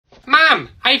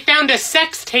I found a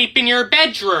sex tape in your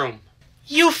bedroom.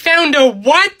 You found a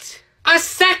what? A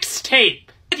sex tape.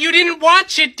 You didn't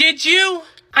watch it, did you?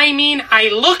 I mean, I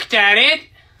looked at it.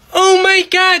 Oh my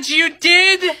God, you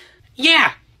did?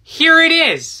 Yeah, here it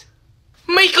is.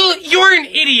 Michael, you're an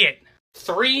idiot.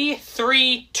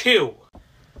 332.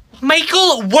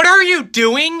 Michael, what are you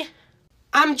doing?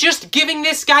 I'm just giving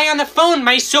this guy on the phone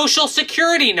my social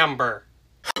security number.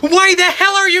 Why the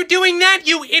hell are you doing that,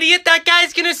 you idiot? That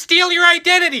guy's gonna steal your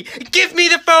identity. Give me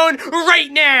the phone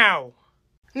right now.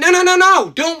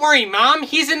 No. Don't worry, Mom.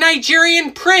 He's a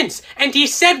Nigerian prince, and he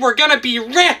said we're gonna be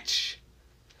rich.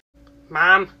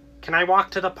 Mom, can I walk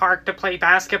to the park to play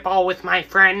basketball with my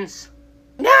friends?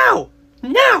 No!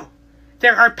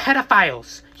 There are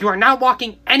pedophiles. You are not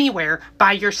walking anywhere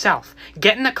by yourself.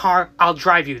 Get in the car, I'll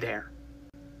drive you there.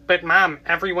 But Mom,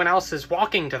 everyone else is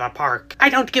walking to the park. I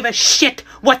don't give a shit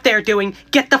what they're doing.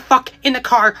 Get the fuck in the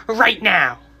car right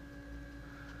now.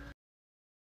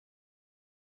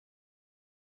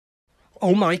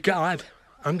 Oh my God,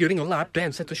 I'm getting a lap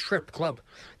dance at the strip club.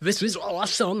 This is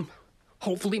awesome.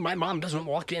 Hopefully my mom doesn't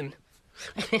walk in.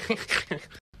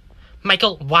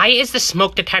 Michael, why is the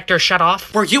smoke detector shut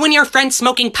off? Were you and your friend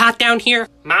smoking pot down here?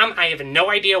 Mom, I have no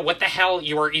idea what the hell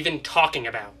you are even talking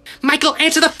about. Michael,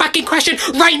 answer the fucking question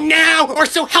right now, or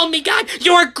so help me God,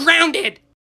 you're grounded!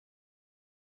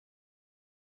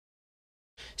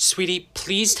 Sweetie,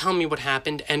 please tell me what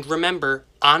happened, and remember,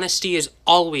 honesty is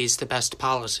always the best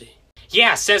policy.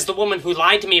 Yeah, says the woman who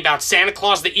lied to me about Santa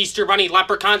Claus, the Easter Bunny,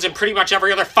 leprechauns, and pretty much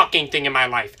every other fucking thing in my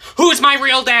life. Who's my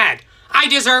real dad? I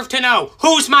deserve to know.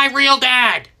 Who's my real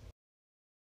dad?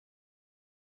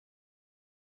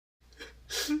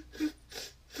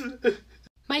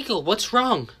 Michael, what's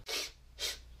wrong?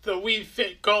 The Wii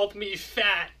Fit called me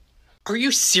fat. Are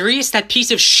you serious? That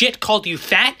piece of shit called you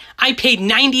fat? I paid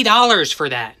 $90 for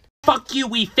that. Fuck you,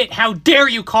 Wii Fit. How dare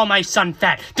you call my son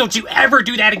fat? Don't you ever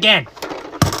do that again.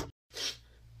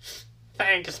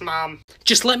 Thanks, Mom.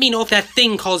 Just let me know if that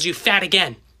thing calls you fat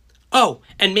again. Oh,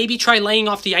 and maybe try laying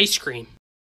off the ice cream.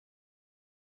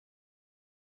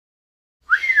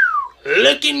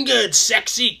 Looking good,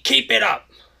 sexy. Keep it up.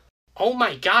 Oh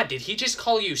my God, did he just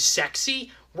call you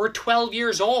sexy? We're 12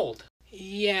 years old.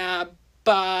 Yeah,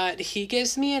 but he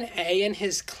gives me an A in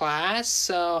his class,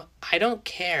 so I don't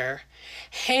care.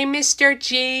 Hey, Mr.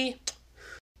 G.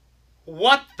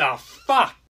 What the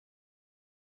fuck?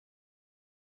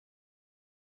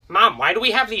 Mom, why do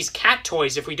we have these cat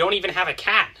toys if we don't even have a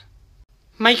cat?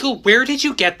 Michael, where did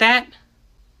you get that?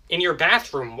 In your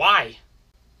bathroom, why?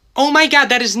 Oh my God,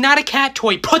 that is not a cat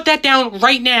toy. Put that down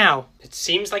right now. It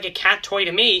seems like a cat toy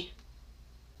to me.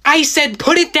 I said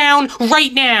put it down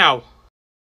right now.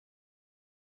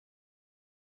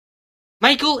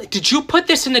 Michael, did you put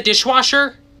this in the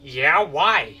dishwasher? Yeah,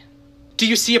 why? Do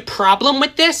you see a problem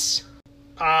with this?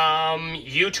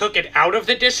 You took it out of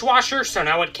the dishwasher, so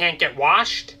now it can't get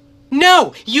washed?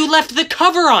 No, you left the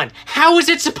cover on. How is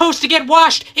it supposed to get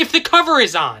washed if the cover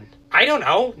is on? I don't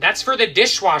know. That's for the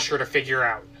dishwasher to figure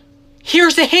out.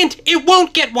 Here's a hint. It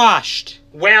won't get washed.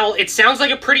 Well, it sounds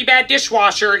like a pretty bad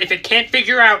dishwasher if it can't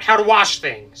figure out how to wash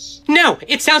things. No,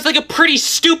 it sounds like a pretty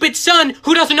stupid son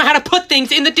who doesn't know how to put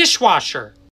things in the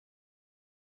dishwasher.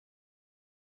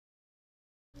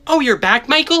 Oh, you're back,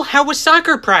 Michael? How was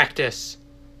soccer practice?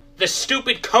 The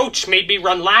stupid coach made me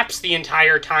run laps the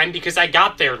entire time because I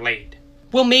got there late.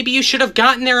 Well, maybe you should have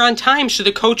gotten there on time so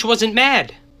the coach wasn't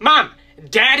mad. Mom,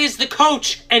 Dad is the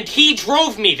coach and he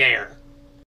drove me there.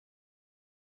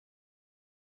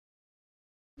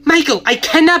 Michael, I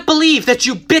cannot believe that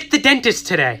you bit the dentist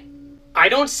today. I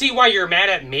don't see why you're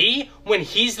mad at me when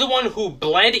he's the one who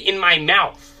bled in my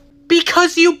mouth.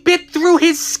 Because you bit through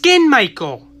his skin,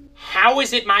 Michael. How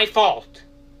is it my fault?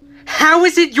 How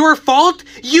is it your fault?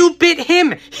 You bit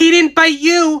him. He didn't bite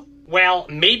you. Well,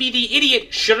 maybe the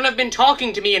idiot shouldn't have been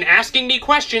talking to me and asking me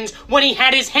questions when he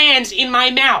had his hands in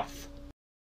my mouth.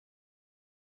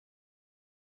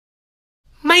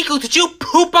 Michael, did you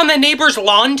poop on the neighbor's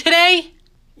lawn today?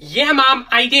 Yeah, Mom,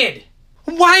 I did.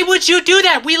 Why would you do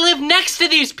that? We live next to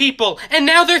these people, and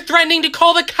now they're threatening to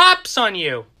call the cops on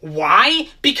you. Why?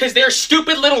 Because their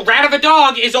stupid little rat of a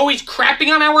dog is always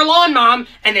crapping on our lawn, Mom,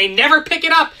 and they never pick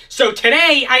it up, so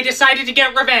today I decided to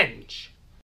get revenge.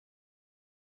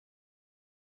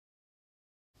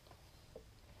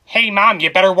 Hey, Mom,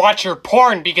 you better watch your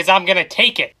porn because I'm gonna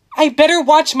take it. I better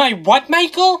watch my what,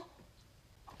 Michael?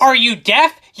 Are you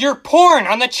deaf? Your porn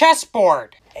on the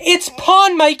chessboard. It's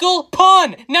pawn, Michael!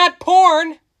 Pawn, not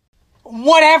porn!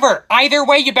 Whatever. Either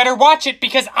way, you better watch it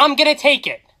because I'm gonna take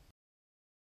it.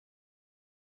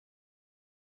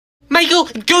 Michael,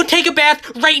 go take a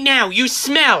bath right now. You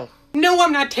smell.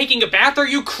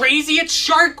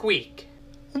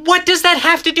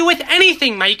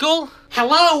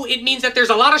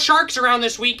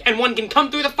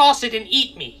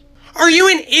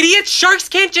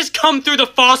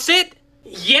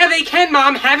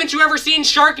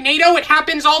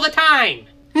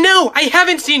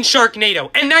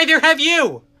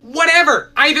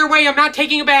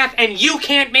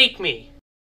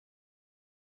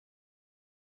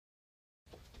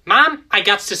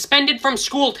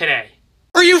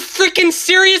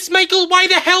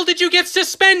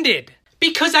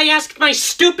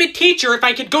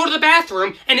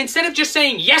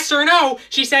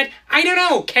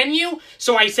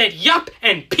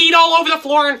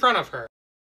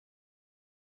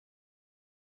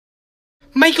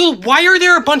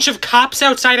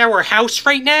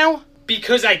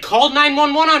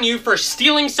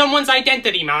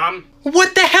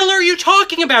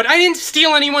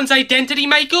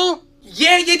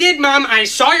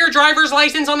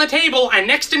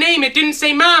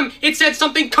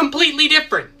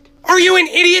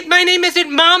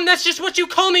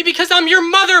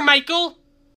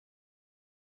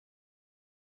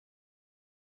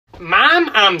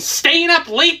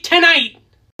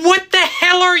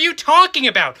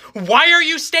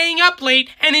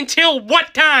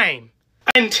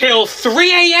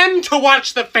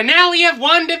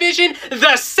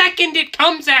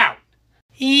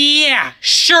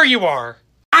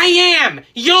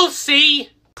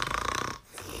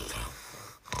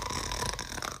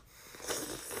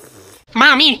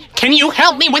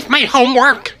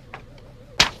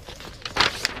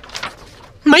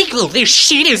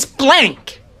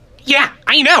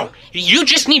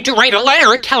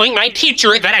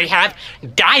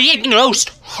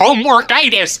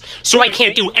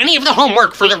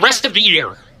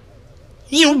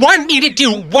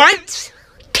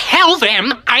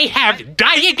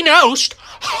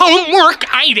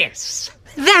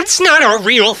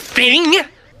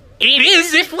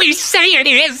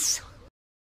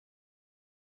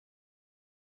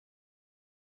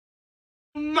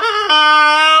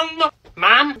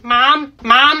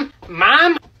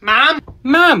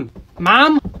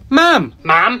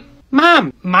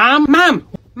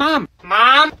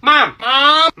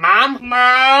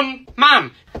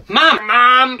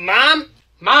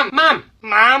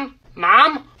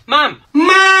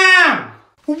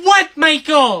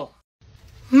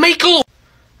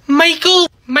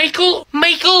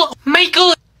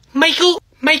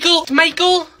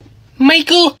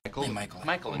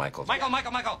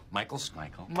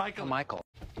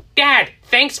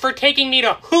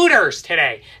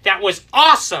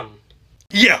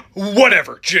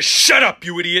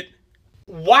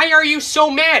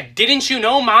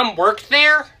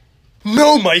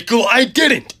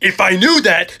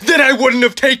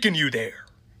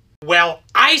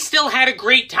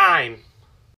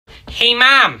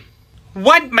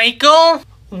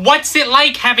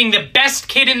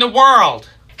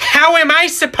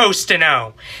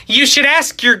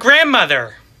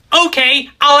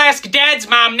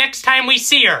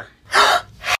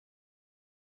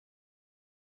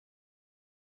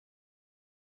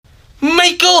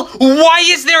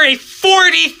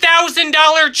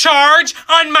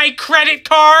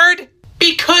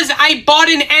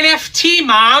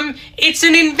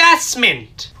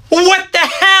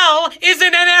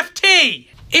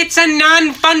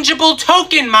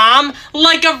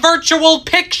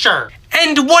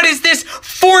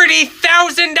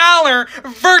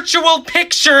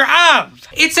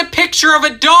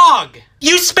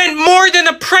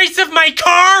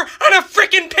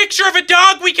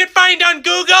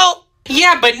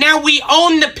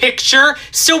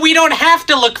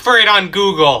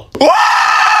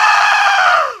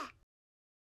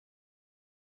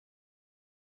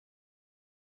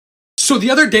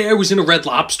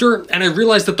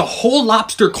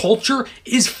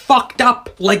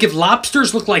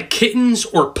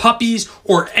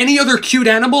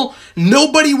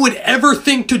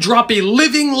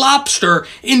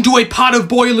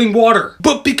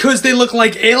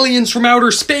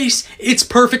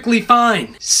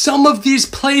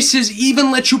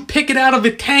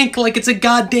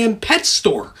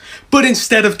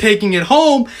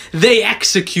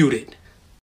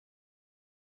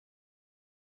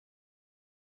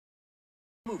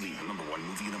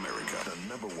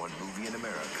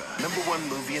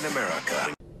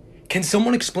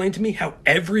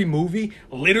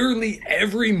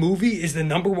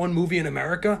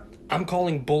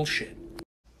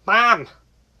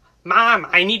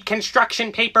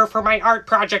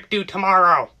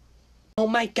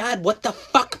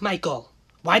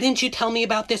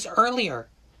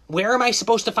 Where am I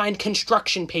supposed to find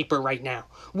construction paper right now?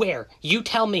 Where? You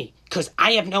tell me, 'cause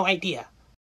I have no idea.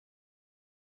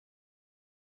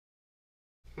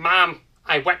 Mom,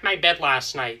 I wet my bed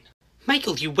last night.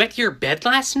 Michael, you wet your bed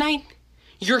last night?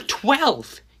 You're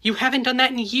 12. You haven't done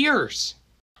that in years.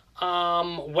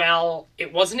 Well,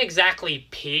 it wasn't exactly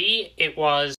pee, it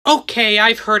was... Okay,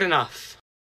 I've heard enough.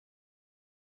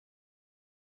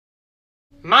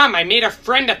 Mom, I made a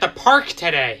friend at the park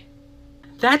today.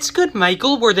 That's good,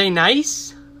 Michael. Were they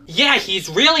nice? Yeah, he's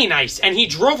really nice, and he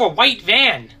drove a white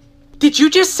van. Did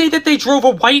you just say that they drove a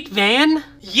white van?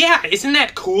 Yeah, isn't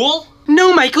that cool?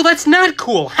 No, Michael, that's not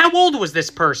cool. How old was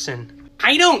this person?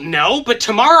 I don't know, but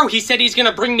tomorrow he said he's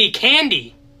gonna bring me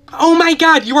candy. Oh my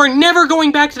god, you are never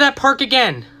going back to that park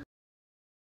again.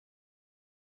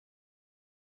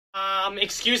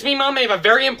 Excuse me, Mom, I have a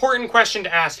very important question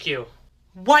to ask you.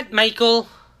 What, Michael?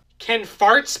 Can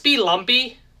farts be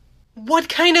lumpy? What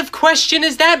kind of question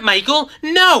is that, Michael?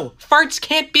 No, farts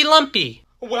can't be lumpy.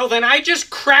 Well, then I just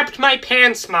crapped my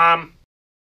pants, Mom.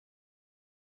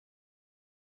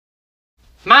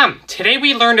 Mom, today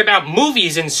we learned about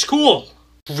movies in school.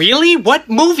 Really? What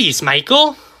movies,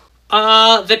 Michael?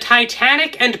 The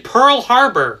Titanic and Pearl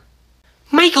Harbor.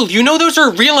 Michael, you know those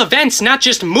are real events, not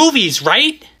just movies,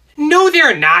 right? No,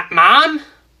 they're not, Mom.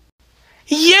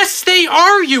 Yes, they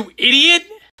are, you idiot.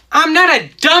 I'm not a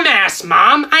dumbass,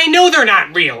 Mom. I know they're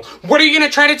not real. What are you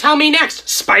gonna try to tell me next?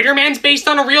 Spider-Man's based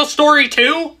on a real story,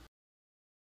 too?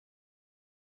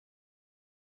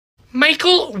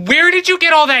 Michael, where did you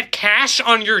get all that cash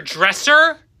on your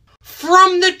dresser?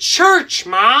 From the church,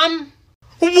 Mom.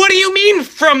 What do you mean,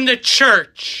 from the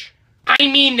church? I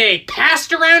mean, they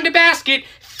passed around a basket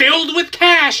filled with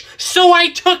cash, so I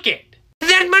took it.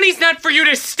 That money's not for you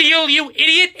to steal, you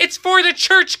idiot. It's for the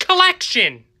church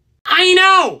collection. I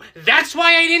know. That's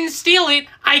why I didn't steal it.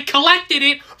 I collected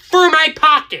it for my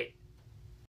pocket.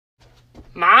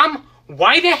 Mom,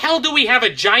 why the hell do we have a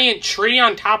giant tree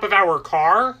on top of our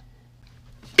car?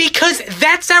 Because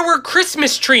that's our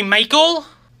Christmas tree, Michael.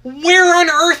 Where on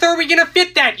earth are we gonna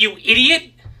fit that, you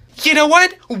idiot? You know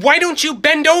what? Why don't you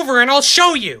bend over and I'll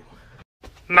show you?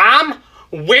 Mom,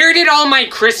 where did all my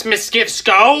Christmas gifts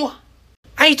go?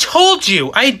 I told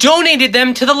you, I donated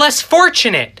them to the less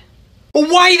fortunate.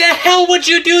 Why the hell would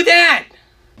you do that?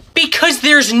 Because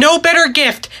there's no better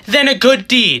gift than a good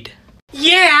deed.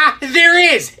 Yeah, there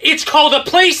is. It's called a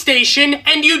PlayStation,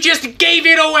 and you just gave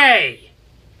it away.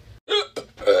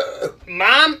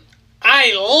 Mom,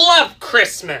 I love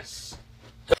Christmas.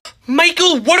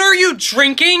 Michael, what are you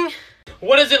drinking?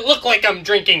 What does it look like I'm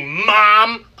drinking,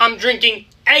 Mom? I'm drinking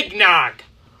eggnog.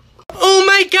 Oh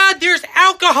my god, there's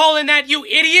alcohol in that, you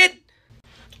idiot!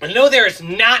 No, there's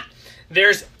not.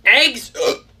 There's eggs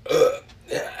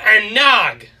and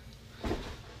nog.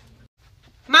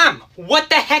 Mom, what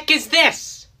the heck is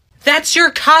this? That's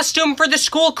your costume for the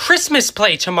school Christmas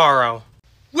play tomorrow.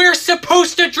 We're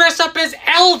supposed to dress up as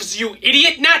elves, you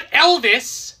idiot, not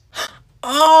Elvis.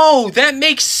 Oh, that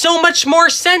makes so much more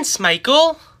sense,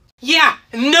 Michael. Yeah,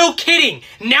 no kidding.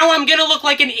 Now I'm gonna look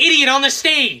like an idiot on the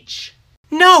stage.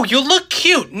 No, you'll look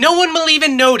cute. No one will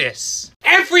even notice.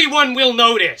 Everyone will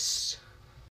notice.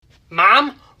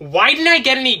 Mom, why didn't I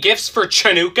get any gifts for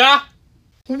Chanukah?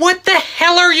 What the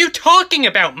hell are you talking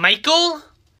about, Michael?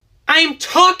 I'm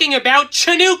talking about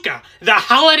Chanukah, the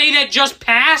holiday that just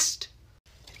passed.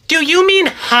 Do you mean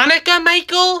Hanukkah,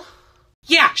 Michael?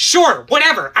 Yeah, sure,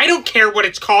 whatever. I don't care what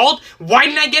it's called. Why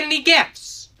didn't I get any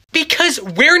gifts? Because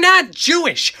we're not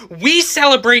Jewish. We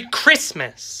celebrate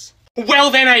Christmas.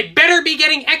 Well, then I better be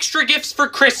getting extra gifts for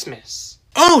Christmas.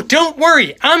 Oh, don't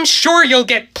worry. I'm sure you'll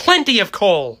get plenty of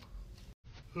coal.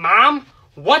 Mom,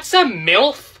 what's a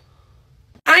MILF?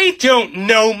 I don't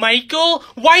know, Michael.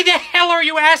 Why the hell are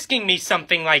you asking me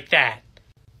something like that?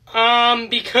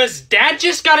 Because Dad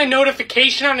just got a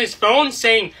notification on his phone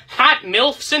saying hot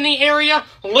MILFs in the area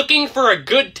looking for a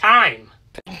good time.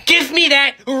 Give me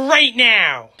that right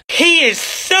now. He is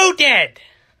so dead.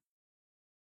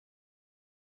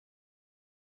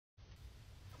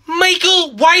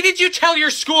 Michael, why did you tell your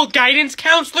school guidance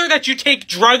counselor that you take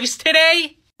drugs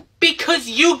today? Because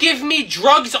you give me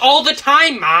drugs all the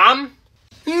time, Mom.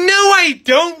 No, I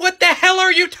don't. What the hell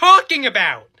are you talking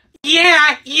about?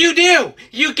 Yeah, you do.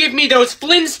 You give me those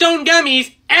Flintstone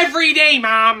gummies every day,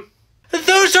 Mom.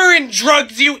 Those aren't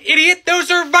drugs, you idiot.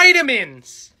 Those are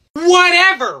vitamins.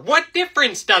 Whatever. What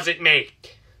difference does it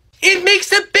make? It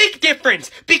makes a big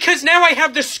difference, because now I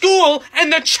have the school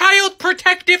and the Child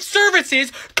Protective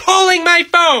Services calling my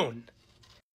phone.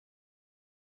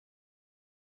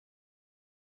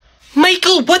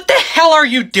 Michael, what the hell are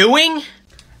you doing?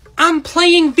 I'm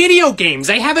playing video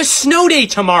games. I have a snow day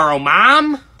tomorrow,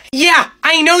 Mom. Yeah,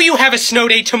 I know you have a snow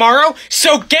day tomorrow,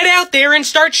 so get out there and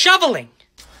start shoveling.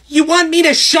 You want me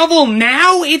to shovel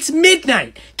now? It's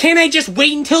midnight. Can't I just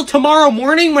wait until tomorrow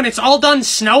morning when it's all done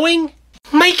snowing?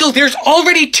 Michael, there's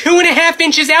already 2.5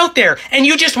 inches out there, and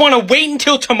you just want to wait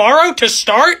until tomorrow to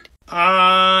start?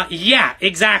 Yeah,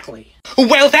 exactly.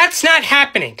 Well, that's not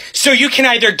happening. So you can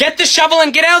either get the shovel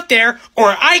and get out there,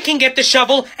 or I can get the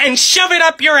shovel and shove it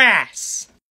up your ass.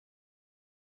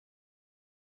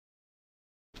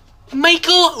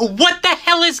 Michael, what the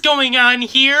hell is going on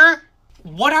here?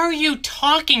 What are you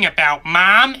talking about,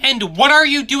 Mom? And what are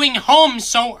you doing home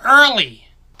so early?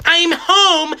 I'm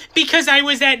home because I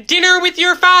was at dinner with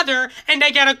your father and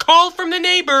I got a call from the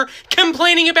neighbor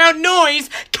complaining about noise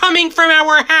coming from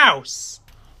our house.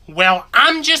 Well,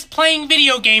 I'm just playing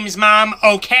video games, Mom,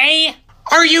 okay?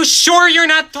 Are you sure you're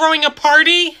not throwing a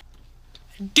party?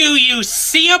 Do you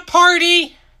see a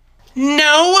party?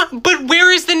 No, but where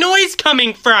is the noise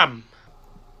coming from?